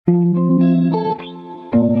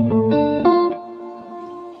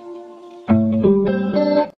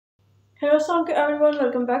Assalamualaikum everyone,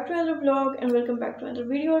 welcome back to another vlog and welcome back to another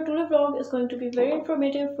video. Today's vlog is going to be very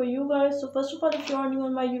informative for you guys. So first of all, if you are new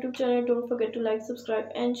on my YouTube channel, don't forget to like, subscribe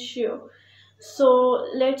and share. So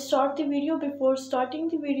let's start the video. Before starting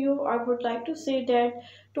the video, I would like to say that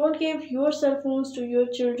don't give your cell phones to your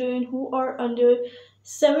children who are under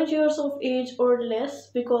 7 years of age or less,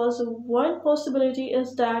 because one possibility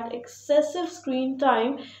is that excessive screen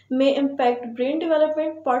time may impact brain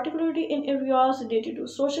development, particularly in areas related to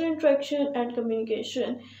social interaction and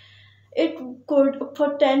communication. It could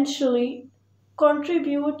potentially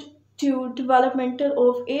contribute to developmental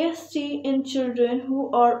of ASD in children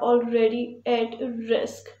who are already at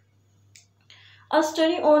risk. A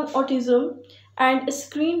study on autism and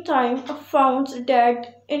screen time found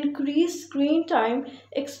that increased screen time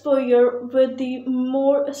exposure with the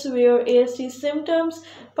more severe ASD symptoms,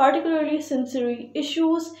 particularly sensory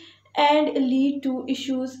issues, and lead to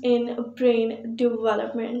issues in brain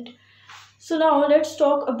development. So now let's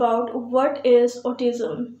talk about what is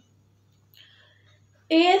autism.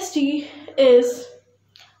 ASD is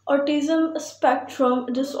autism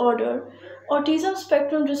spectrum disorder. Autism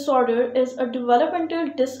spectrum disorder is a developmental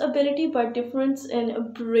disability by difference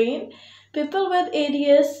in brain. People with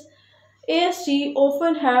ASD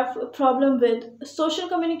often have a problem with social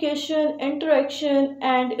communication, interaction,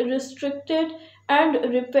 and restricted and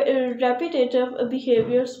repetitive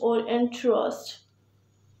behaviors or interests.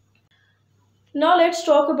 Now let's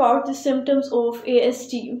talk about the symptoms of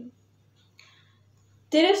ASD.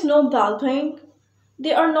 There is no well-being.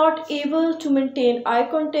 They are not able to maintain eye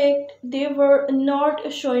contact. They were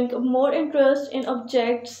not showing more interest in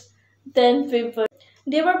objects than we were.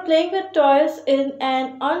 They were playing with toys in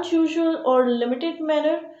an unusual or limited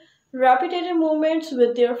manner, repetitive movements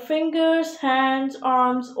with their fingers, hands,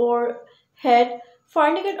 arms, or head,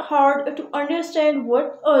 finding it hard to understand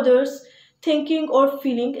what others thinking or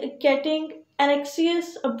feeling, getting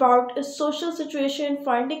anxious about a social situation,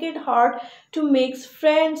 finding it hard to make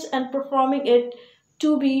friends and performing it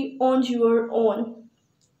to be on your own,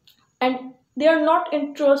 and they are not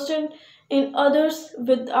interested in others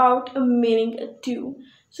without a meaning too.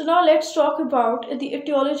 So now let's talk about the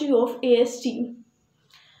etiology of ASD.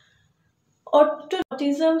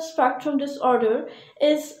 Autism spectrum disorder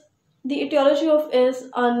is the etiology of is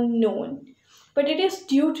unknown, but it is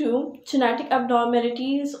due to genetic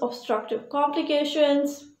abnormalities, obstructive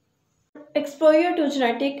complications, exposure to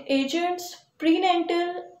genetic agents,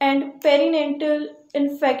 prenatal and perinatal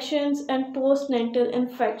infections, and postnatal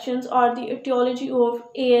infections are the etiology of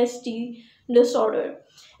ASD disorder.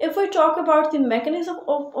 If we talk about the mechanism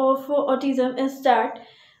of autism, is that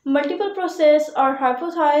multiple processes are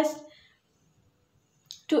hypothesized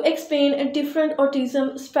to explain different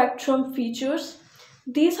autism spectrum features.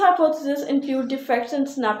 These hypotheses include defects in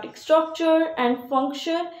synaptic structure and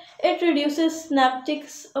function. It reduces synaptic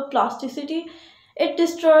plasticity. It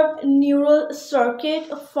disturbs neural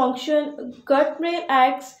circuit function, gut-brain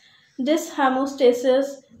axis dyshomeostasis,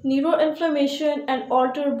 neuroinflammation, and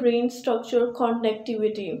alter brain structure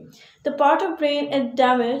connectivity. The part of brain is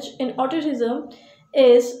damaged in autism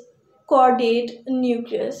is caudate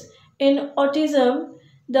nucleus. In autism,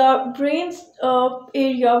 the brain's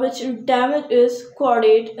area which damaged is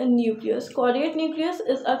caudate nucleus. Caudate nucleus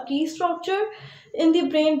is a key structure in the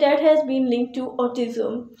brain that has been linked to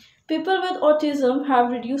autism. People with autism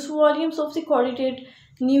have reduced volumes of the caudate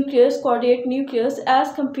nucleus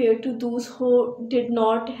as compared to those who did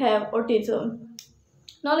not have autism.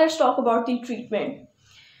 Now let's talk about the treatment.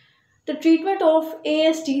 The treatment of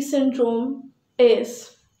ASD syndrome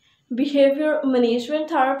is behavior management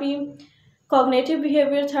therapy, cognitive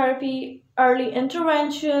behavior therapy, early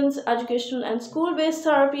interventions, educational and school-based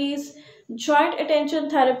therapies, joint attention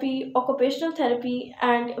therapy, occupational therapy,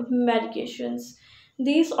 and medications.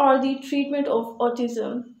 These are the treatment of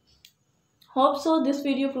autism. Hope so this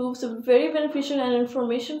video proves very beneficial and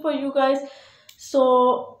information for you guys.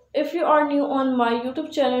 So if you are new on my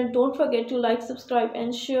YouTube channel, don't forget to like, subscribe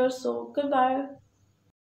and share. So goodbye.